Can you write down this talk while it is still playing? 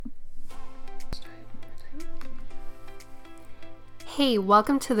Hey,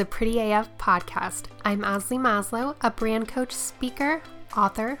 welcome to the Pretty AF podcast. I'm Ashley Maslow, a brand coach, speaker,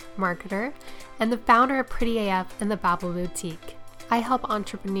 author, marketer, and the founder of Pretty AF and the Babble Boutique. I help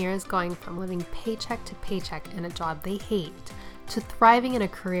entrepreneurs going from living paycheck to paycheck in a job they hate to thriving in a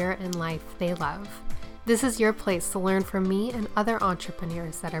career and life they love. This is your place to learn from me and other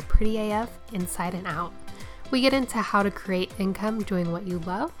entrepreneurs that are Pretty AF inside and out. We get into how to create income doing what you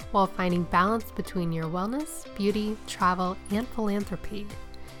love while finding balance between your wellness, beauty, travel, and philanthropy.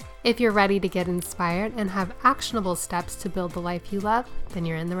 If you're ready to get inspired and have actionable steps to build the life you love, then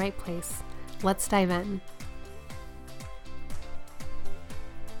you're in the right place. Let's dive in.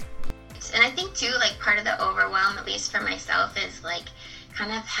 And I think too, part of the overwhelm, at least for myself, is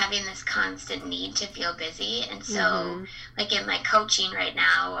kind of having this constant need to feel busy. And so in my coaching right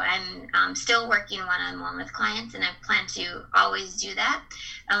now, I'm still working one-on-one with clients, and I plan to always do that.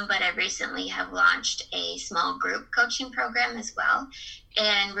 But I recently have launched a small group coaching program as well,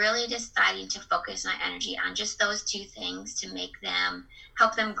 and really deciding to focus my energy on just those two things to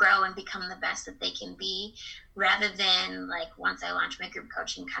help them grow and become the best that they can be, rather than once I launch my group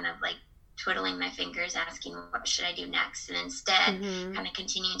coaching, kind of twiddling my fingers asking what should I do next, and instead kind of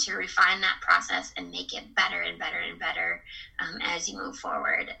continuing to refine that process and make it better and better and better as you move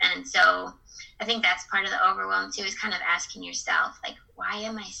forward. And so I think that's part of the overwhelm too, is kind of asking yourself, why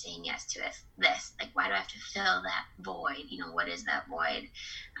am I saying yes to this? Why do I have to fill that void? What is that void?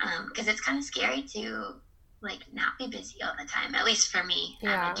 Because it's kind of scary to not be busy all the time, at least for me.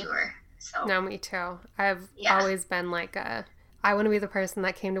 I'm a doer. So No, me too. I've always been I want to be the person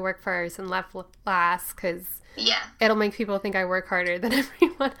that came to work first and left last, because it'll make people think I work harder than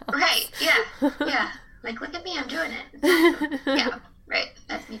everyone else. Right, yeah. Look at me, I'm doing it. Yeah, right,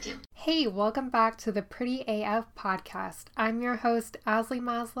 that's me too. Hey, welcome back to the Pretty AF podcast. I'm your host, Ashley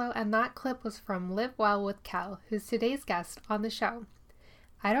Maslow, and that clip was from Live Well with Kell, who's today's guest on the show.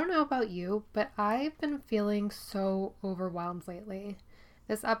 I don't know about you, but I've been feeling so overwhelmed lately.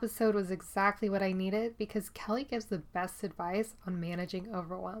 This episode was exactly what I needed because Kelly gives the best advice on managing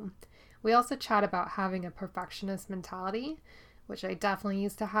overwhelm. We also chat about having a perfectionist mentality, which I definitely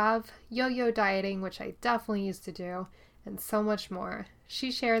used to have, yo-yo dieting, which I definitely used to do, and so much more.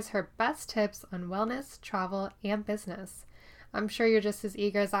 She shares her best tips on wellness, travel, and business. I'm sure you're just as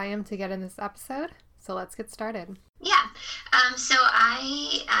eager as I am to get in this episode, so let's get started. Yeah. So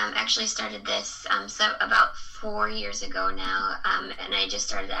I actually started this about 4 years ago now, and I just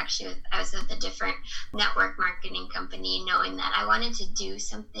started I was with a different network marketing company, knowing that I wanted to do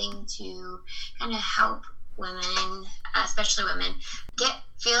something to kind of help women, especially women, get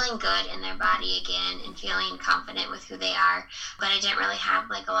feeling good in their body again and feeling confident with who they are. But I didn't really have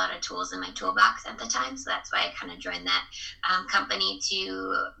a lot of tools in my toolbox at the time, so that's why I kind of joined that company,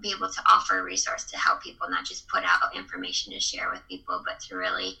 to be able to offer a resource to help people, not just put out information to share with people, but to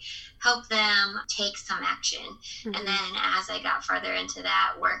really help them take some action. And then as I got further into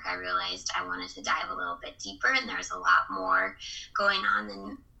that work, I realized I wanted to dive a little bit deeper, and there's a lot more going on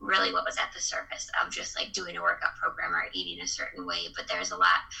than really what was at the surface of just doing a workout program or eating a certain way. But there's a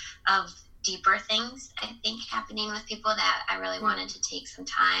lot of deeper things, I think, happening with people that I really wanted to take some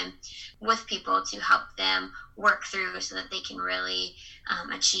time with people to help them work through, so that they can really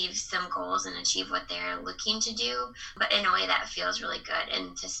achieve some goals and achieve what they're looking to do, but in a way that feels really good,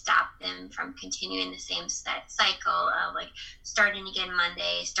 and to stop them from continuing the same cycle of starting again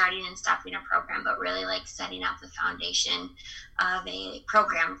Monday, starting and stopping a program, but really setting up the foundation of a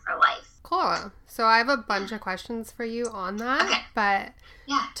program for life. Cool. So I have a bunch of questions for you on that. Okay. But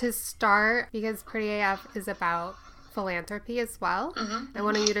to start, because Pretty AF is about philanthropy as well, I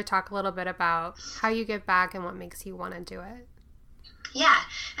wanted you to talk a little bit about how you give back and what makes you want to do it. Yeah,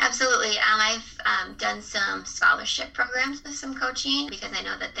 absolutely. I've done some scholarship programs with some coaching, because I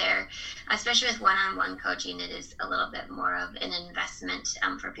know that especially with one-on-one coaching, it is a little bit more of an investment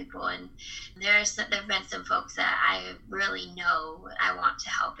for people. And there have been some folks that I really know I want to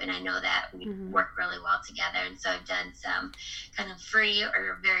help, and I know that we work really well together. And so I've done some kind of free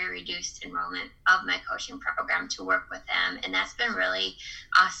or very reduced enrollment of my coaching program to work with them. And that's been really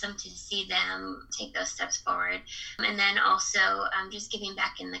awesome to see them take those steps forward. And then also just giving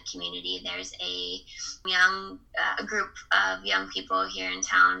back in the community. There's a group of young people here in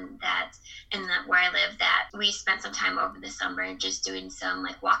town where I live, that we spent some time over the summer just doing some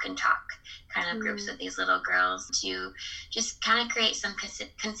walk and talk kind of groups with these little girls to just kind of create some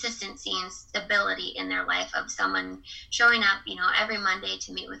consistency and stability in their life of someone showing up, every Monday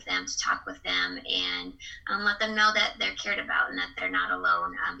to meet with them, to talk with them, and let them know that they're cared about and that they're not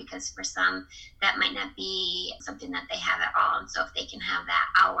alone, because for some that might not be something that they have at all. And so if they can have that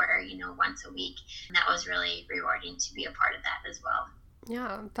hour, once a week, that was really rewarding to be a part of that as well.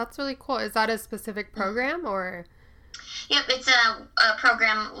 Yeah, that's really cool. Is that a specific program or? Yep, it's a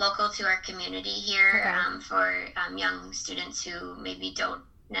program local to our community here. Okay. For young students who maybe don't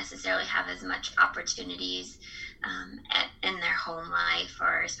necessarily have as much opportunities in their home life,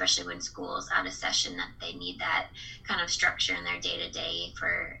 or especially when school's out of session, that they need that kind of structure in their day-to-day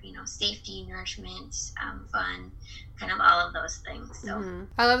for, safety, nourishment, fun, kind of all of those things. So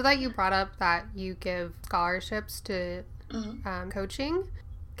I love that you brought up that you give scholarships to coaching,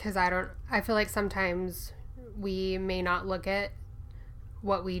 because I feel like sometimes we may not look at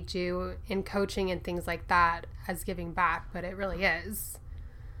what we do in coaching and things like that as giving back, but it really is.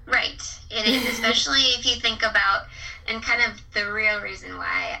 Right. It is, especially if you think about, and kind of the real reason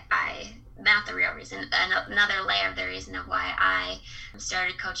why not the real reason, another layer of the reason of why I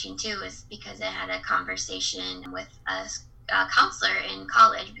started coaching too is because I had a conversation with a counselor in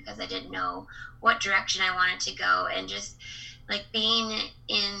college, because I didn't know what direction I wanted to go, and just like being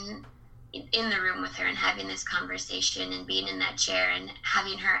in the room with her and having this conversation and being in that chair and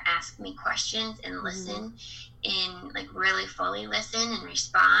having her ask me questions and listen and like really fully listen and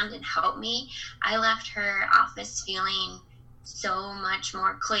respond and help me, I left her office feeling so much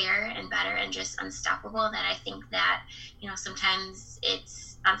more clear and better and just unstoppable, that I think that, sometimes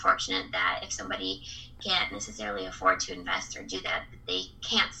it's unfortunate that if somebody can't necessarily afford to invest or do that, they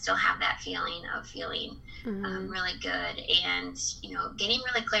can't still have that feeling of feeling really good and, getting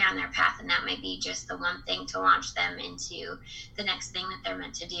really clear on their path. And that might be just the one thing to launch them into the next thing that they're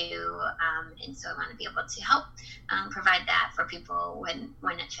meant to do. And so I want to be able to help provide that for people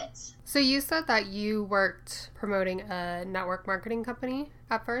when it fits. So you said that you worked promoting a network marketing company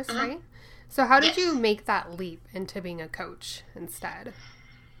at first, right? So how did you make that leap into being a coach instead?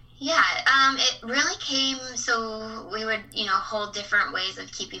 Yeah, it really came, so we would, hold different ways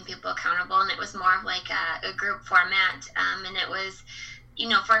of keeping people accountable, and it was more of like a group format, and it was,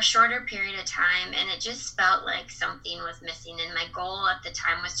 for a shorter period of time, and it just felt like something was missing, and my goal at the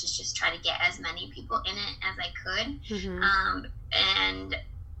time was to just try to get as many people in it as I could, and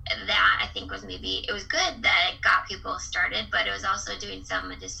that I think was it was good that it got people started, but it was also doing some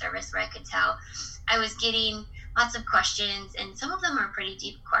a disservice where I could tell I was getting lots of questions, and some of them are pretty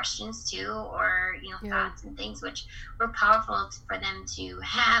deep questions too, or thoughts and things which were powerful for them to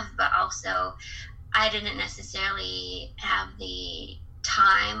have, but also I didn't necessarily have the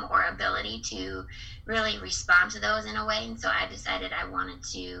time or ability to really respond to those in a way. And so I decided I wanted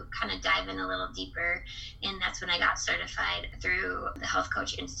to kind of dive in a little deeper, and that's when I got certified through the Health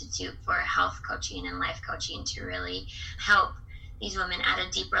Coach Institute for health coaching and life coaching to really help these women at a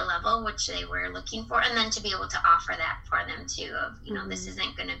deeper level, which they were looking for, and then to be able to offer that for them too, of, this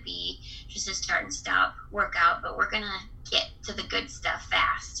isn't going to be just a start and stop workout, but we're going to get to the good stuff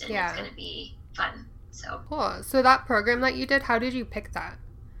fast, and it's going to be fun. So cool. So that program that you did, how did you pick that?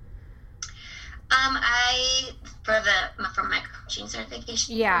 For my coaching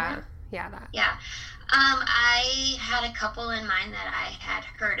certification. Yeah. I had a couple in mind that I had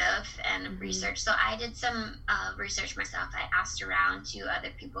heard of and researched. So I did some research myself. I asked around to other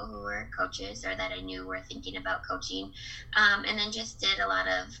people who were coaches or that I knew were thinking about coaching, and then just did a lot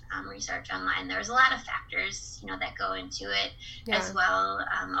of research online. There's a lot of factors, that go into it as well.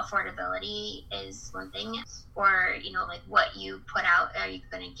 Affordability is one thing, or, like what you put out, are you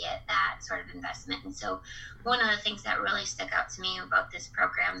going to get that sort of investment? And so one of the things that really stuck out to me about this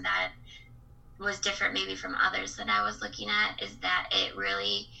program that was different maybe from others that I was looking at is that it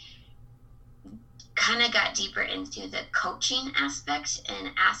really kind of got deeper into the coaching aspect and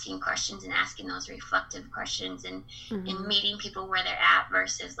asking questions and asking those reflective questions and meeting people where they're at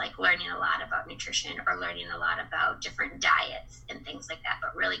versus like learning a lot about nutrition or learning a lot about different diets and things like that,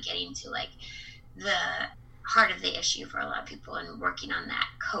 but really getting to like the heart of the issue for a lot of people and working on that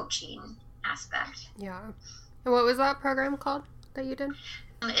coaching aspect. Yeah. And what was that program called that you did?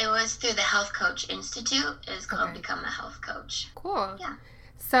 It was through the Health Coach Institute. It's called Become a Health Coach. Cool. Yeah.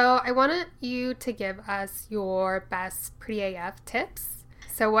 So I wanted you to give us your best pre-AF tips.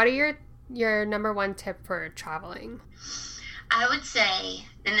 So what are your number one tip for traveling? I would say,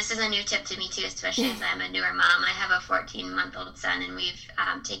 and this is a new tip to me too, especially as I'm a newer mom. I have a 14-month-old son, and we've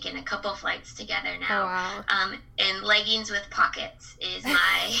taken a couple flights together now. Oh, wow. And leggings with pockets is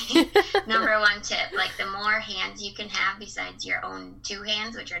my number one tip. Like, the more hands you can have besides your own two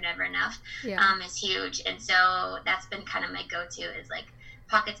hands, which are never enough, is huge. And so that's been kind of my go-to, is like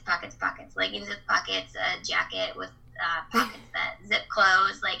pockets, pockets, pockets. Leggings with pockets, a jacket with pockets that zip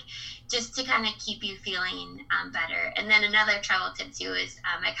close, like, just to kind of keep you feeling better. And then another travel tip too is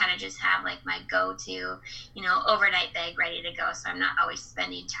I kind of just have like my go-to, overnight bag ready to go, so I'm not always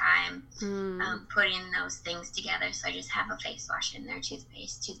spending time putting those things together. So I just have a face wash in there,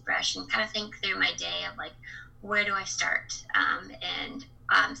 toothpaste, toothbrush, and kind of think through my day of like, where do I start? And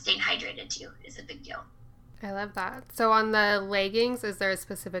staying hydrated too is a big deal. I love that. So on the leggings, is there a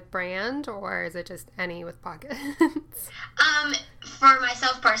specific brand, or is it just any with pockets? For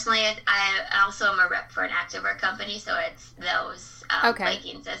myself personally, I also am a rep for an activewear company, so it's those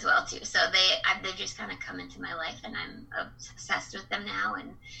leggings as well too. So they've just kind of come into my life, and I'm obsessed with them now.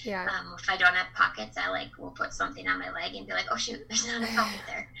 And if I don't have pockets, I will put something on my leg and be like, oh shoot, there's not a pocket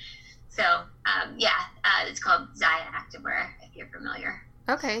there. So it's called Zaya Activewear, if you're familiar.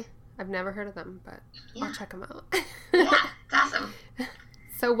 Okay. I've never heard of them, but I'll check them out. Yeah, it's awesome.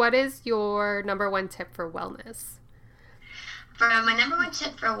 So what is your number one tip for wellness? For my number one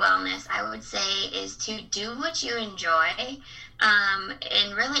tip for wellness, I would say, is to do what you enjoy,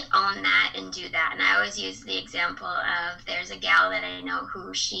 and really own that and do that. And I always use the example of, there's a gal that I know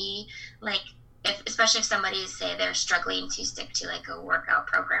who she, especially if somebody, say, they're struggling to stick to like a workout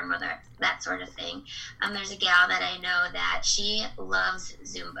program or that sort of thing. There's a gal that I know that she loves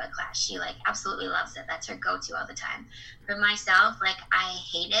Zumba class. She absolutely loves it. That's her go-to all the time. For myself, I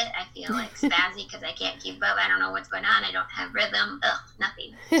hate it. I feel spazzy because I can't keep up. I don't know what's going on. I don't have rhythm.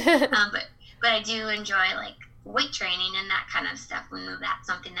 Nothing. But I do enjoy weight training and that kind of stuff when that's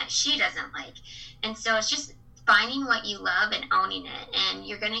something that she doesn't like. And so it's just finding what you love and owning it, and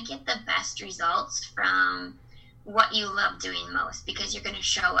you're going to get the best results from what you love doing most, because you're going to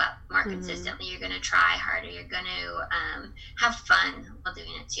show up more consistently, you're going to try harder, you're going to have fun while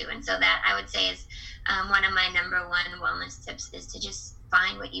doing it too. And so that, I would say, is one of my number one wellness tips, is to just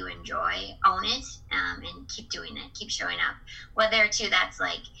find what you enjoy, own it, and keep doing it, keep showing up. Whether that's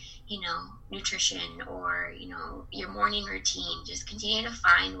nutrition or, your morning routine, just continue to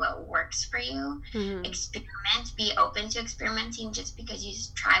find what works for you. Experiment, be open to experimenting. Just because you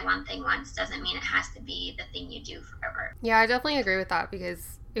try one thing once doesn't mean it has to be the thing you do forever. Yeah, I definitely agree with that,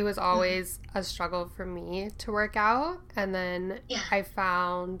 because it was always a struggle for me to work out. And then I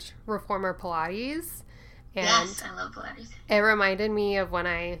found Reformer Pilates. And yes, I love Pilates. It reminded me of when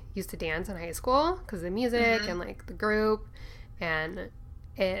I used to dance in high school, because of the music and the group, and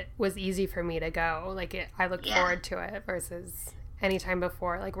it was easy for me to go. I looked forward to it, versus any time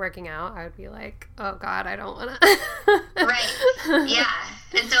before, working out, I would be like, oh God, I don't want to. Right. Yeah.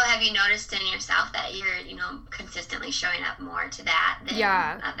 And so have you noticed in yourself that you're, consistently showing up more to that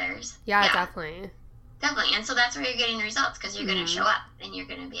than others? Yeah, definitely. Definitely. And so that's where you're getting results, because you're going to show up and you're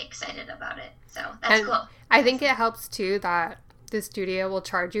going to be excited about it. So that's cool. I think it helps too that the studio will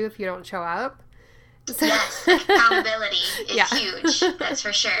charge you if you don't show up. Yes, accountability is huge. That's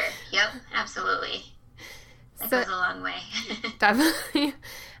for sure. Yep, absolutely. That goes a long way. Definitely.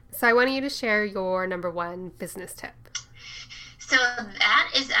 So I want you to share your number one business tip. So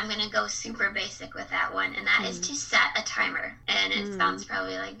that is, I'm going to go super basic with that one, and that is to set a timer. And it sounds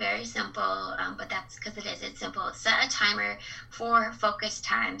probably very simple, but that's because it is. It's simple. Set a timer for focused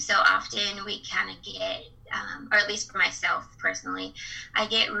time. So often we kind of get, or at least for myself personally, I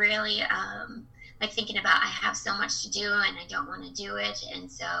get really thinking about, I have so much to do and I don't want to do it.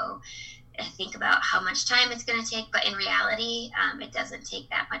 And so I think about how much time it's going to take, but in reality, it doesn't take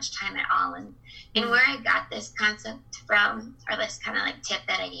that much time at all. And where I got this concept from, or this kind of tip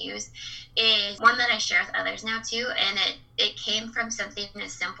that I use, is one that I share with others now too. And it came from something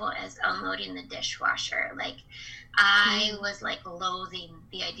as simple as unloading the dishwasher. I was loathing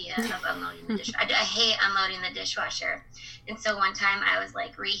the idea of unloading the dishwasher. I hate unloading the dishwasher. And so one time I was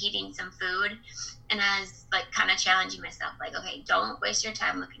reheating some food, and I was kind of challenging myself, okay, don't waste your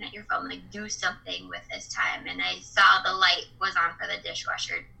time looking at your phone, do something with this time. And I saw the light was on for the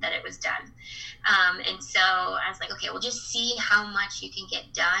dishwasher, that it was done. And so I was okay, well, just see how much you can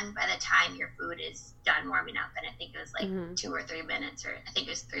get done by the time your food is done warming up. And I think it was 2 or 3 minutes, or I think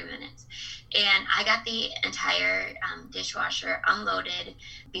it was 3 minutes. And I got the entire dishwasher unloaded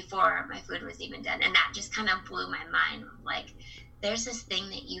before my food was even done. And that just kind of blew my mind. there's this thing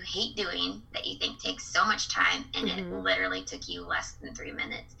that you hate doing that you think takes so much time, and it literally took you less than 3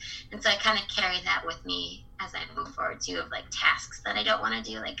 minutes. And so I kind of carry that with me as I move forward too, of like tasks that I don't want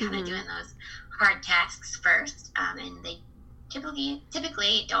to do, like kind of doing those hard tasks first. And they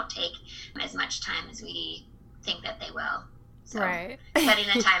typically don't take as much time as we think that they will. So setting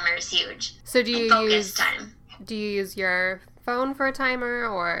a timer is huge. So do you focus time? Do you use your phone for a timer,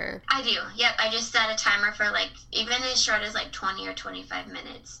 or? I do. Yep. I just set a timer for like even as short as like 20 or 25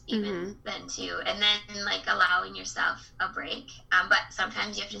 minutes, even then too. And then like allowing yourself a break. But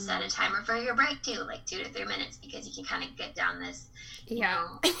sometimes you have to set a timer for your break too, like 2 to 3 minutes, because you can kind of get down this, you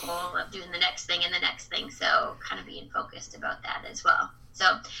know, hole of doing the next thing and the next thing. So kind of being focused about that as well. So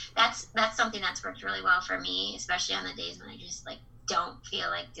that's something that's worked really well for me, especially on the days when I just like don't feel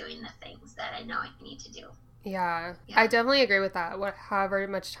like doing the things that I know I need to do. Yeah, I definitely agree with that. However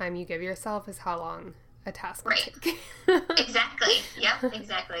much time you give yourself is how long a task will take. Exactly. Yep,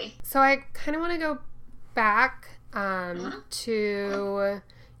 exactly. So I kind of want to go back to,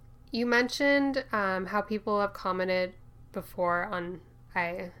 you mentioned how people have commented before on,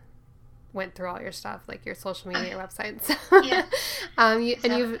 I went through all your stuff, like your social media websites.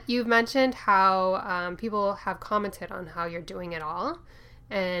 You've mentioned how people have commented on how you're doing it all,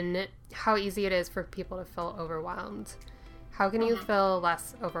 and how easy it is for people to feel overwhelmed. How can you feel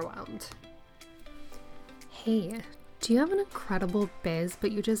less overwhelmed? Hey, do you have an incredible biz,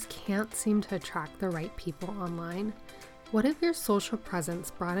 but you just can't seem to attract the right people online? What if your social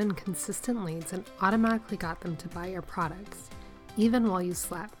presence brought in consistent leads and automatically got them to buy your products, even while you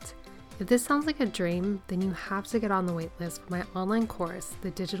slept? If this sounds like a dream, then you have to get on the waitlist for my online course,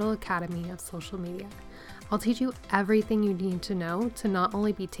 The Digital Academy of Social Media. I'll teach you everything you need to know to not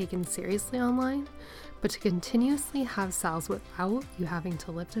only be taken seriously online, but to continuously have sales without you having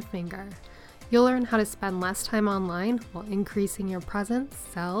to lift a finger. You'll learn how to spend less time online while increasing your presence,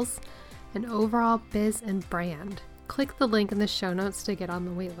 sales, and overall biz and brand. Click the link in the show notes to get on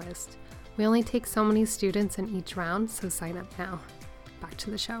the waitlist. We only take so many students in each round, so sign up now. Back to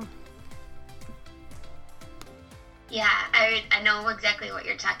the show. Yeah, I know exactly what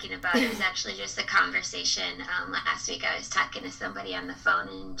you're talking about. It was actually just a conversation last week. I was talking to somebody on the phone,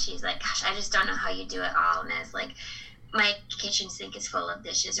 and she's like, gosh, I just don't know how you do it all. And I was like, my kitchen sink is full of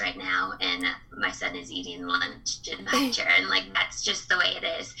dishes right now, and my son is eating lunch in my chair, and like that's just the way it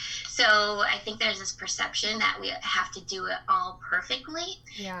is. So I think there's this perception that we have to do it all perfectly,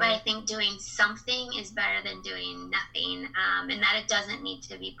 but I think doing something is better than doing nothing, and that it doesn't need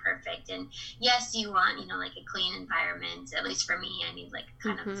to be perfect. And yes, you want, you know, like a clean environment. At least for me, I need like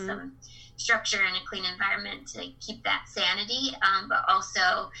kind of some structure and a clean environment to keep that sanity, but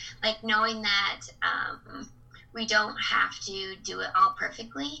also like knowing that we don't have to do it all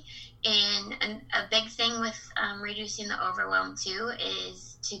perfectly. And a big thing with reducing the overwhelm too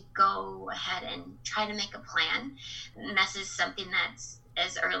is to go ahead and try to make a plan. And this is something that's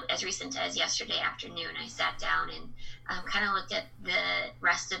as recent as yesterday afternoon. I sat down and kind of looked at the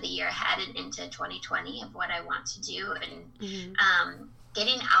rest of the year ahead and into 2020 of what I want to do, and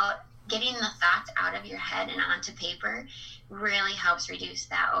getting the thoughts out of your head and onto paper really helps reduce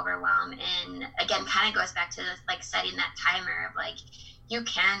that overwhelm. And again, kind of goes back to this, like setting that timer of like, you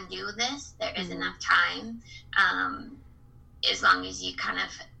can do this. There is enough time, as long as you kind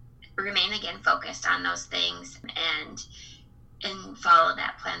of remain again focused on those things and follow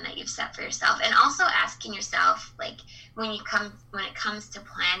that plan that you've set for yourself. And also asking yourself, like when it comes to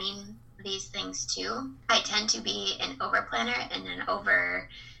planning these things too, I tend to be an over planner and an over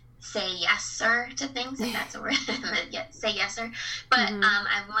say yes sir to things, if that's a word. Say yes sir. But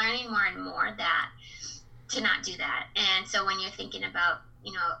I'm learning more and more that to not do that. And so when you're thinking about,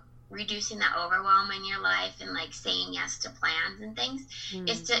 you know, reducing that overwhelm in your life and like saying yes to plans and things,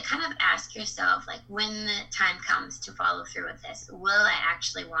 is to kind of ask yourself, like, when the time comes to follow through with this, will I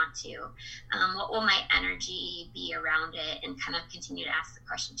actually want to? What will my energy be around it? And kind of continue to ask the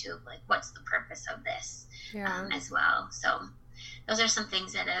question too, of like, what's the purpose of this as well? So those are some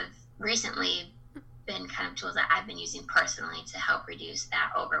things that have recently been kind of tools that I've been using personally to help reduce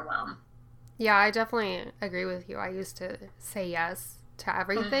that overwhelm. Yeah, I definitely agree with you. I used to say yes to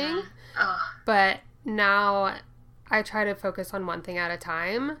everything, but now I try to focus on one thing at a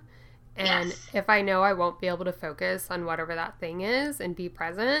time. And if I know I won't be able to focus on whatever that thing is and be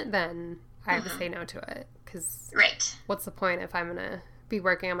present, then I have to say no to it. Because what's the point if I'm going to be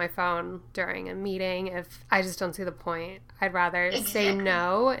working on my phone during a meeting if I just don't see the point? I'd rather say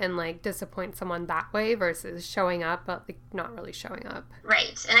no and like disappoint someone that way versus showing up but like not really showing up.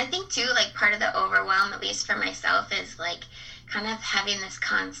 Right. And I think too, like part of the overwhelm, at least for myself, is like kind of having this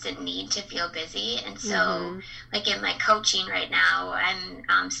constant need to feel busy. And so Mm-hmm. like in my coaching right now,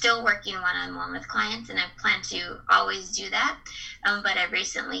 I'm still working one-on-one with clients, and I plan to always do that. But I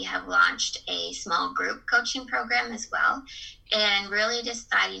recently have launched a small group coaching program as well, and really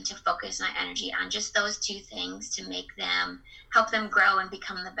deciding to focus my energy on just those two things to help them grow and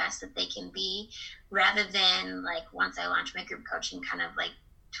become the best that they can be, rather than like once I launch my group coaching kind of like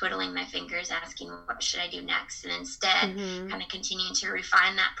twiddling my fingers asking what should I do next, and instead Mm-hmm. kind of continuing to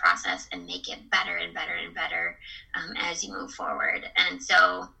refine that process and make it better and better and better as you move forward. And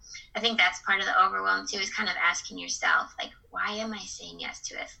so I think that's part of the overwhelm too, is kind of asking yourself, like, why am I saying yes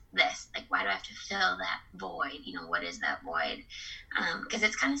to this? Like, why do I have to fill that void? What is that void? Because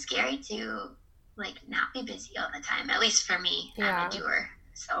it's kind of scary to like not be busy all the time, at least for me. Yeah. I'm a doer.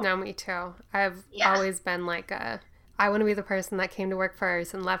 So No, me too. I've always been like I want to be the person that came to work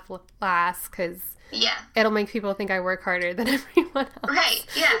first and left last, because it'll make people think I work harder than everyone else. Right,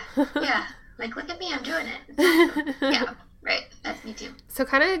 yeah. Like, look at me, I'm doing it. Awesome. Yeah, right. That's me too. So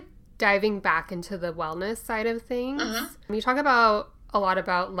kind of diving back into the wellness side of things, Mm-hmm. you talk about a lot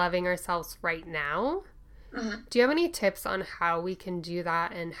about loving ourselves right now. Mm-hmm. Do you have any tips on how we can do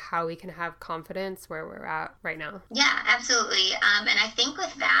that and how we can have confidence where we're at right now? Yeah, absolutely. And I think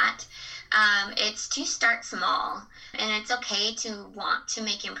with that, it's to start small, and it's okay to want to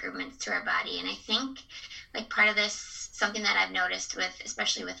make improvements to our body. And I think like part of this, something that I've noticed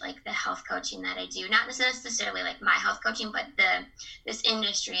especially with like the health coaching that I do, not necessarily like my health coaching, but this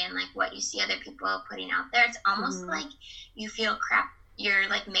industry and like what you see other people putting out there, it's almost like you feel crap. You're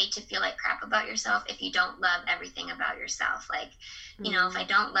like made to feel like crap about yourself if you don't love everything about yourself. Like, if I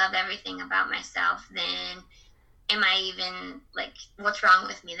don't love everything about myself, then am I even like, what's wrong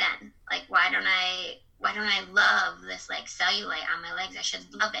with me then? Like, why don't I love this like cellulite on my legs? I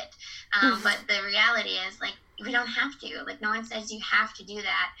should love it. But the reality is like, we don't have to. Like, no one says you have to do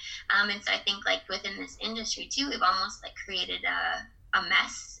that. And so I think like within this industry too, we've almost like created a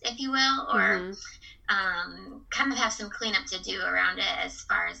mess, if you will, or kind of have some cleanup to do around it as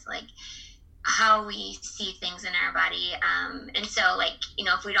far as like how we see things in our body. And so like,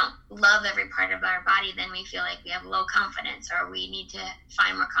 if we don't love every part of our body, then we feel like we have low confidence, or we need to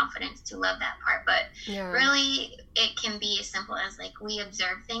find more confidence to love that part. But really it can be as simple as like, we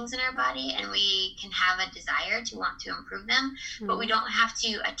observe things in our body and we can have a desire to want to improve them, but we don't have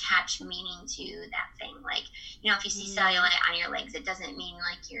to attach meaning to that thing. Like, if you see cellulite on your legs, it doesn't mean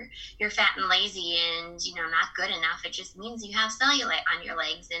like you're fat and lazy and, not good enough. It just means you have cellulite on your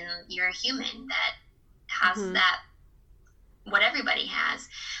legs and you're a human that has that, what everybody has.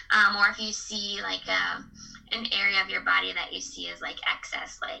 Or if you see like an area of your body that you see as like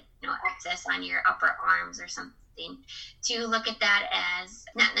excess, like excess on your upper arms or something, to look at that as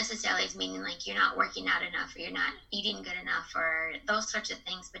not necessarily as meaning like you're not working out enough or you're not eating good enough or those sorts of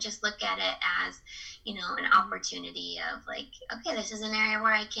things, but just look at it as an opportunity of like, okay, this is an area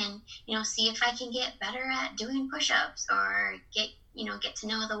where I can see if I can get better at doing push-ups, or get to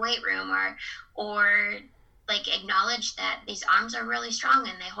know the weight room, or like acknowledge that these arms are really strong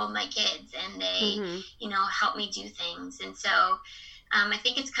and they hold my kids and they help me do things. And so I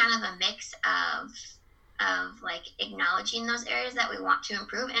think it's kind of a mix of like acknowledging those areas that we want to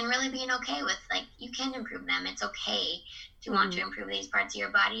improve and really being okay with like, you can improve them. It's okay to want to improve these parts of your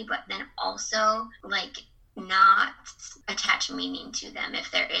body, but then also like not attach meaning to them.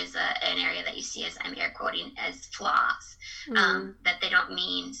 If there is an area that you see as, I'm air quoting, as flaws, that they don't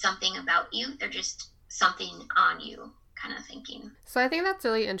mean something about you, they're just something on you kind of thinking. So I think that's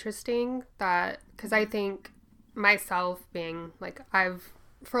really interesting, that because I think myself being like,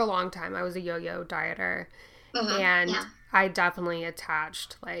 for a long time I was a yo-yo dieter, and I definitely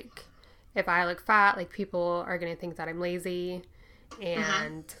attached like, if I look fat, like people are gonna think that I'm lazy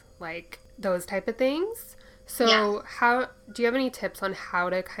and like those type of things. So how do you have any tips on how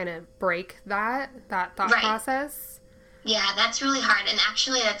to kind of break that thought process? Yeah, that's really hard. And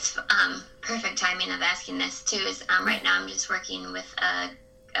actually that's perfect timing of asking this too, is right now I'm just working with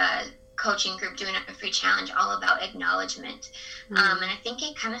a coaching group doing a free challenge all about acknowledgement. And I think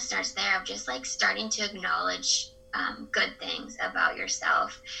it kind of starts there, of just like starting to acknowledge good things about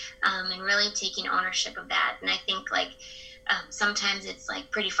yourself, and really taking ownership of that. And I think like sometimes it's like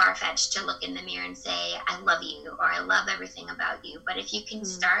pretty far-fetched to look in the mirror and say, I love you, or I love everything about you. But if you can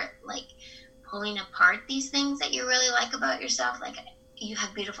start like pulling apart these things that you really like about yourself, like, you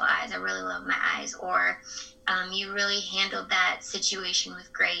have beautiful eyes, I really love my eyes, or you really handled that situation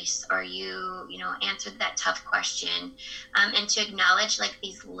with grace, or you answered that tough question, and to acknowledge like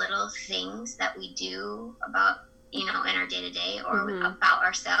these little things that we do about in our day-to-day or about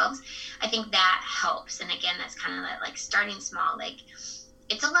ourselves, I think that helps. And again, that's kind of that, like, starting small. Like,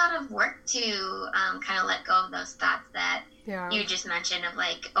 it's a lot of work to kind of let go of those thoughts that you just mentioned of,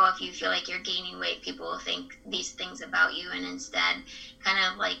 like, oh, if you feel like you're gaining weight, people will think these things about you, and instead kind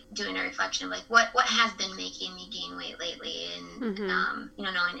of like doing a reflection of, like, what has been making me gain weight lately, and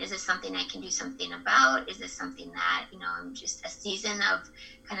knowing, is this something I can do something about? Is this something that I'm just a season of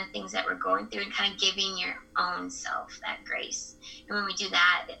kind of things that we're going through, and kind of giving your own self that grace. And when we do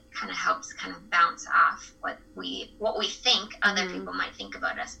that, it kind of helps kind of bounce off what we think other people might think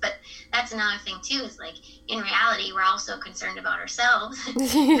about us. But that's another thing too, is like, in reality, we're also concerned about ourselves.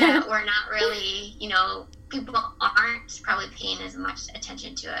 That we're not really, people aren't probably paying as much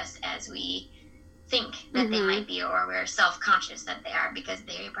attention to us as we think that they might be, or we're self-conscious that they are, because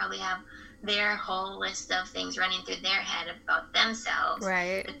they probably have their whole list of things running through their head about themselves.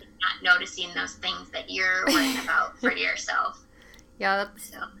 Right. But they're not noticing those things that you're worrying about for yourself. Yeah,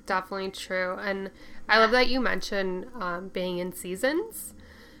 that's definitely true. And I love that you mentioned being in seasons,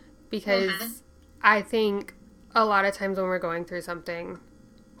 because I think a lot of times when we're going through something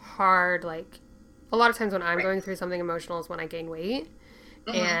hard, like a lot of times when I'm going through something emotional is when I gain weight,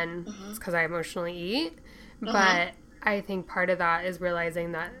 and it's because I emotionally eat. But I think part of that is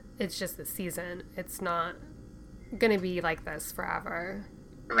realizing that it's just a season. It's not going to be like this forever.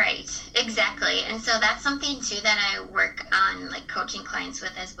 Right, exactly. And so that's something too that I work on, like, coaching clients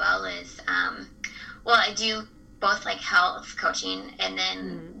with, as well as, I do both, like, health coaching and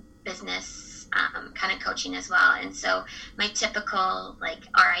then business kind of coaching as well. And so my typical, like,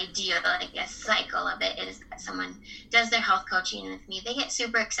 our ideal, I guess, cycle of it is that someone does their health coaching with me. They get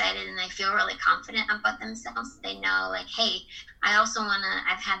super excited and they feel really confident about themselves. They know, like, hey, I also want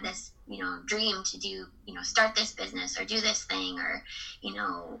to, I've had this, dream to do, start this business or do this thing, or,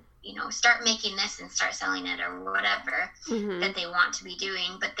 start making this and start selling it, or whatever that they want to be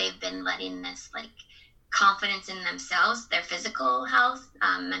doing. But they've been letting this, like, confidence in themselves, their physical health,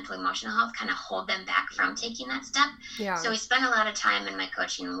 mental, emotional health, kind of hold them back from taking that step. Yeah. So we spend a lot of time in my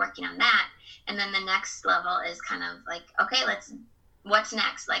coaching working on that. And then the next level is kind of like, okay, what's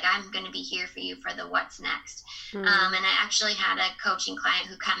next? Like, I'm going to be here for you for the what's next. And I actually had a coaching client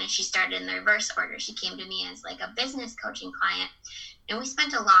who she started in the reverse order. She came to me as, like, a business coaching client. And we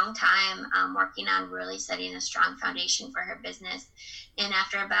spent a long time working on really setting a strong foundation for her business. And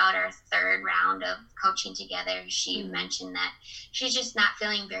after about our third round of coaching together, she mentioned that she's just not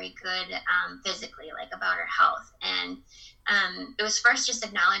feeling very good physically, like, about her health. And it was first just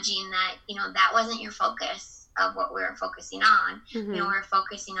acknowledging that, that wasn't your focus of what we were focusing on. We're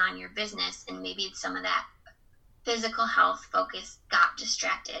focusing on your business, and maybe some of that physical health focus got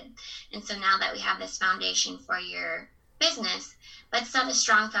distracted. And so now that we have this foundation for your business, let's set a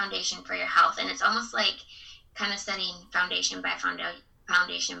strong foundation for your health. And it's almost like kind of setting foundation by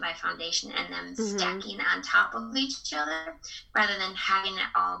foundation, and then stacking on top of each other, rather than having it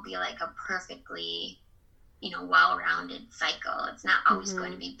all be like a perfectly well-rounded cycle. It's not always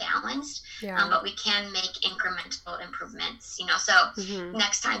going to be balanced, but we can make incremental improvements, so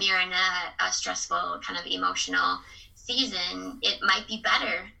next time you're in a stressful kind of emotional season, it might be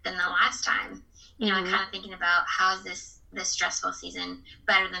better than the last time, and kind of thinking about, how is this stressful season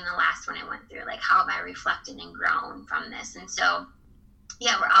better than the last one I went through? Like, how have I reflected and grown from this? And so,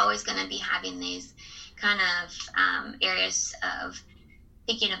 we're always going to be having these kind of areas of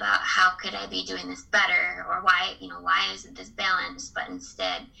thinking about, how could I be doing this better, or why isn't this balanced? But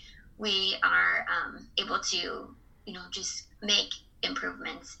instead, we are able to, just make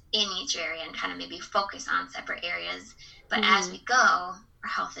improvements in each area and kind of maybe focus on separate areas. But as we go, our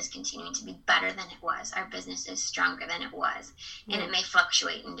health is continuing to be better than it was. Our business is stronger than it was. And it may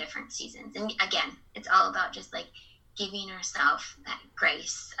fluctuate in different seasons. And again, it's all about just, like, giving ourselves that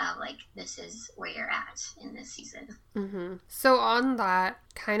grace of, like, this is where you're at in this season. So on that,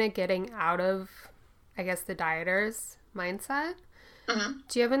 kind of getting out of, I guess, the dieter's mindset,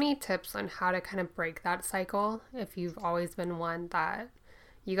 do you have any tips on how to kind of break that cycle? If you've always been one that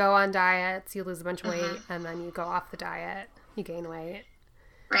you go on diets, you lose a bunch of weight, and then you go off the diet, you gain weight.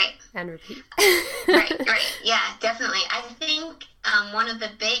 Right. And repeat. Right. Yeah, definitely. I think one of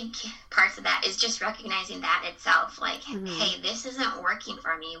the big parts of that is just recognizing that itself. Like, hey, this isn't working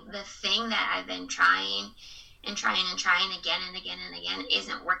for me. The thing that I've been trying again and again and again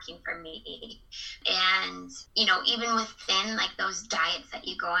isn't working for me. And, even within, like, those diets that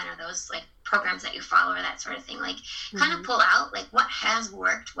you go on, or those, like, programs that you follow, or that sort of thing, like, kind of pull out, like, what has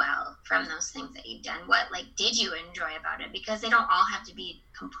worked well from those things that you've done. What, like, did you enjoy about it? Because they don't all have to be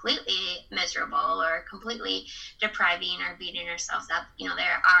completely miserable or completely depriving or beating ourselves up.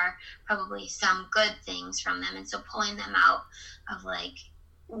 There are probably some good things from them. And so pulling them out of like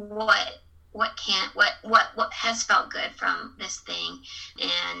what has felt good from this thing,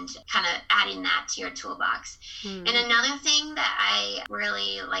 and kind of adding that to your toolbox. And another thing that I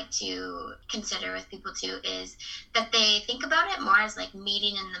really like to consider with people too is that they think about it more as like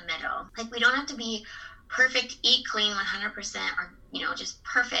meeting in the middle. Like, we don't have to be perfect, eat clean 100%, or just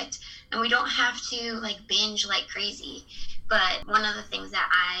perfect, and we don't have to like binge like crazy. But one of the things that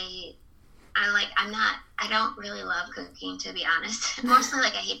I don't really love cooking, to be honest. Mostly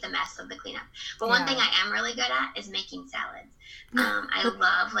like I hate the mess of the cleanup. But one thing I am really good at is making salads. I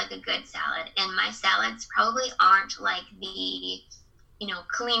love like a good salad, and my salads probably aren't like the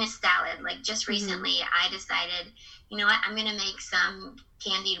cleanest salad. Like, just recently I decided, you know what, I'm going to make some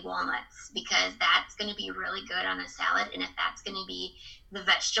candied walnuts, because that's going to be really good on a salad. And if that's going to be the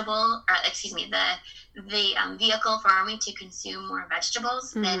vehicle for me to consume more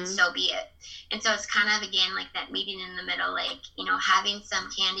vegetables, then so be it. And so it's kind of, again, like that meeting in the middle, like, having some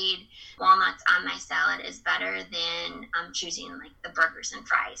candied walnuts on my salad is better than choosing like the burgers and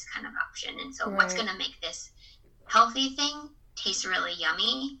fries kind of option. And so what's going to make this healthy thing taste really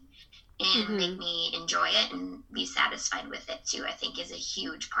yummy and make me enjoy it and be satisfied with it too, I think is a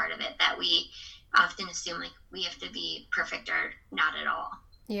huge part of it, that we often assume like we have to be perfect or not at all.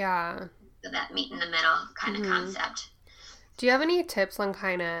 Yeah. So that meet in the middle kind of concept. Do you have any tips on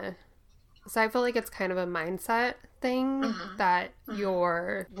so I feel like it's kind of a mindset thing that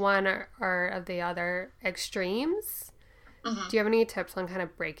you're one or of the other extremes. Do you have any tips on kind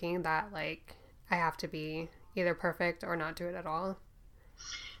of breaking that, like, I have to be either perfect or not do it at all?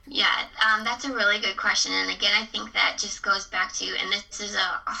 Yeah, that's a really good question. And again, I think that just goes back to, and this is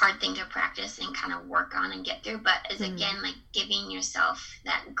a hard thing to practice and kind of work on and get through, but is again, like giving yourself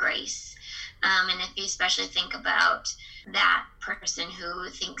that grace. And if you especially think about that person who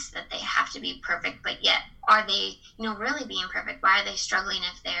thinks that they have to be perfect, but yet are they, really being perfect? Why are they struggling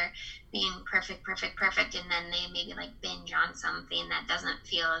if they're being perfect, and then they maybe like binge on something that doesn't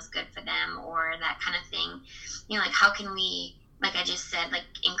feel as good for them, or that kind of thing? Like, how can we, like I just said, like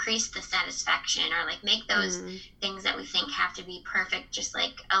increase the satisfaction, or like make those things that we think have to be perfect just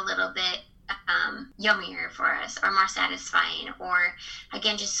like a little bit yummier for us, or more satisfying, or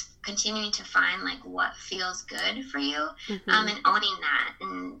again, just continuing to find like what feels good for you, and owning that.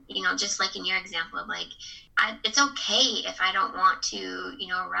 And just like in your example of like, it's okay if I don't want to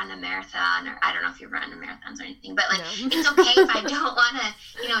run a marathon, or I don't know if you run marathons or anything, but like it's okay if I don't want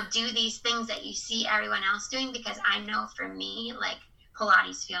to do these things that you see everyone else doing, because I know for me, like,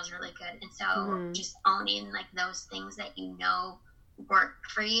 Pilates feels really good. And so just owning like those things that work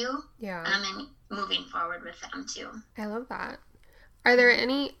for you, and moving forward with them too. I love that. Are there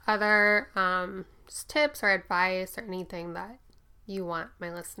any other tips or advice or anything that you want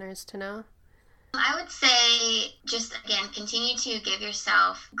my listeners to know? I would say just, again, continue to give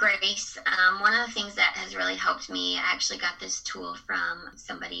yourself grace. One of the things that has really helped me, I actually got this tool from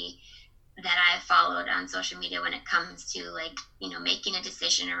somebody that I followed on social media when it comes to like, making a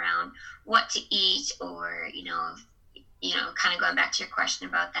decision around what to eat, or, kind of going back to your question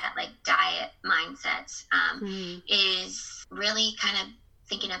about that, like diet mindsets, is really kind of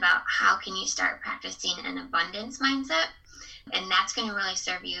thinking about how can you start practicing an abundance mindset. And that's going to really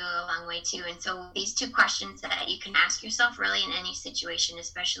serve you a long way too. And so these two questions that you can ask yourself really in any situation,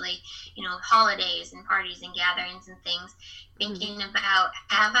 especially, holidays and parties and gatherings and things, thinking about,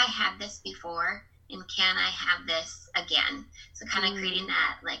 have I had this before? And can I have this again? So kind of creating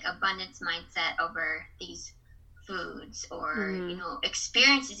that like abundance mindset over these foods, or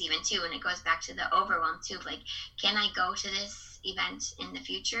experiences even too. And it goes back to the overwhelm too, like, can I go to this event in the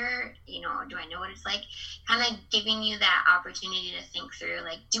future? Do I know what it's like? Kind of giving you that opportunity to think through,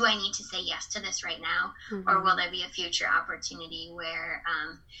 like, do I need to say yes to this right now, or will there be a future opportunity where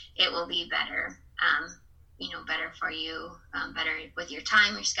it will be better, better for you, better with your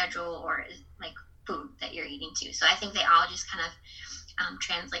time, your schedule, or like food that you're eating too. So I think they all just kind of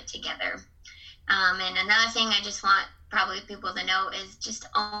translate together. And another thing I just want probably people to know is just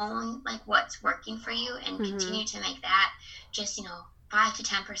own like what's working for you, and continue to make that just 5 to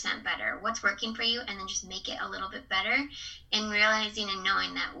 10% better. What's working for you, and then just make it a little bit better, and realizing and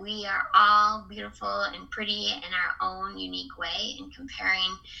knowing that we are all beautiful and pretty in our own unique way, and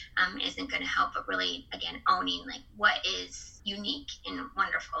comparing isn't going to help, but really, again, owning like what is unique and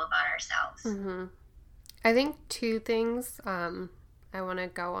wonderful about ourselves. I think two things I want to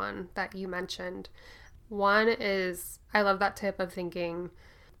go on that you mentioned. One is, I love that tip of thinking,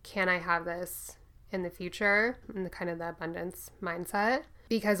 can I have this in the future, and the kind of the abundance mindset,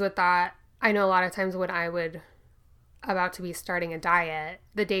 because with that, I know a lot of times when I would about to be starting a diet,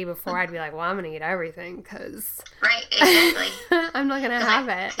 the day before I'd be like, well, I'm going to eat everything because right, exactly. I'm not going to have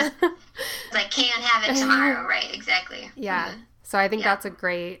it. I can't have it tomorrow, right, exactly. Yeah. Mm-hmm. So I think that's a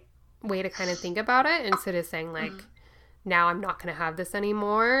great way to kind of think about it instead of saying like, now I'm not going to have this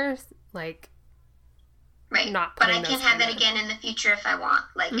anymore. Like, right. But I can have it again in the future if I want.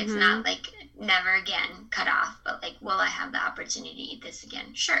 Like, it's not like never again cut off, but like, will I have the opportunity to eat this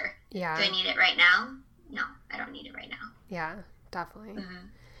again? Sure. Yeah. Do I need it right now? No, I don't need it right now. Yeah, definitely. Mm-hmm.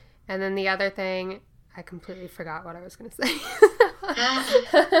 And then the other thing, I completely forgot what I was going to say.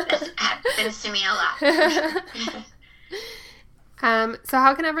 This happens to me a lot. So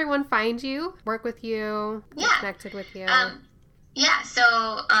how can everyone find you, work with you, get connected with you? So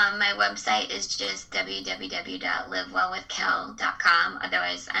my website is just www.livewellwithkel.com.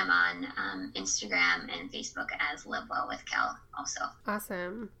 Otherwise, I'm on Instagram and Facebook as Live Well with Kell also.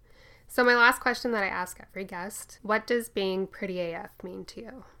 Awesome. So my last question that I ask every guest, what does being pretty AF mean to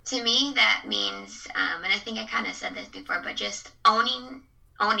you? To me, that means, and I think I kind of said this before, but just owning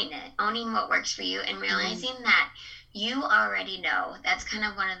it, owning what works for you and realizing that you already know. That's kind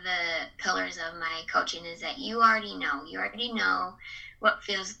of one of the pillars of my coaching is that you already know. You already know what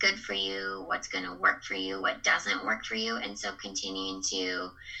feels good for you, what's going to work for you, what doesn't work for you. And so continuing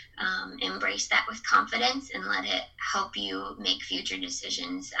to embrace that with confidence and let it help you make future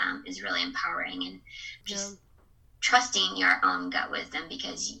decisions is really empowering. And just trusting your own gut wisdom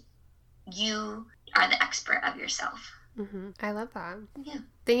because you are the expert of yourself. Mm-hmm. I love that. Yeah.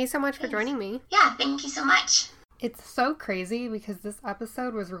 Thank you so much for joining me. Yeah, thank you so much. It's so crazy because this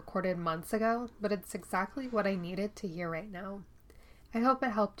episode was recorded months ago, but it's exactly what I needed to hear right now. I hope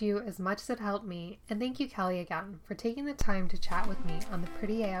it helped you as much as it helped me, and thank you, Kelly, again, for taking the time to chat with me on the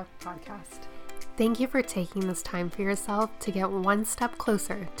Pretty AF podcast. Thank you for taking this time for yourself to get one step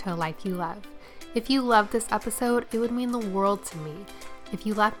closer to a life you love. If you loved this episode, it would mean the world to me if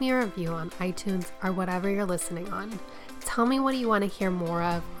you left me a review on iTunes or whatever you're listening on. Tell me what you want to hear more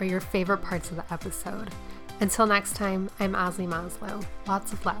of or your favorite parts of the episode. Until next time, I'm Asli Maslow.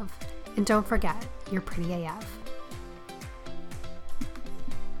 Lots of love. And don't forget, you're pretty AF.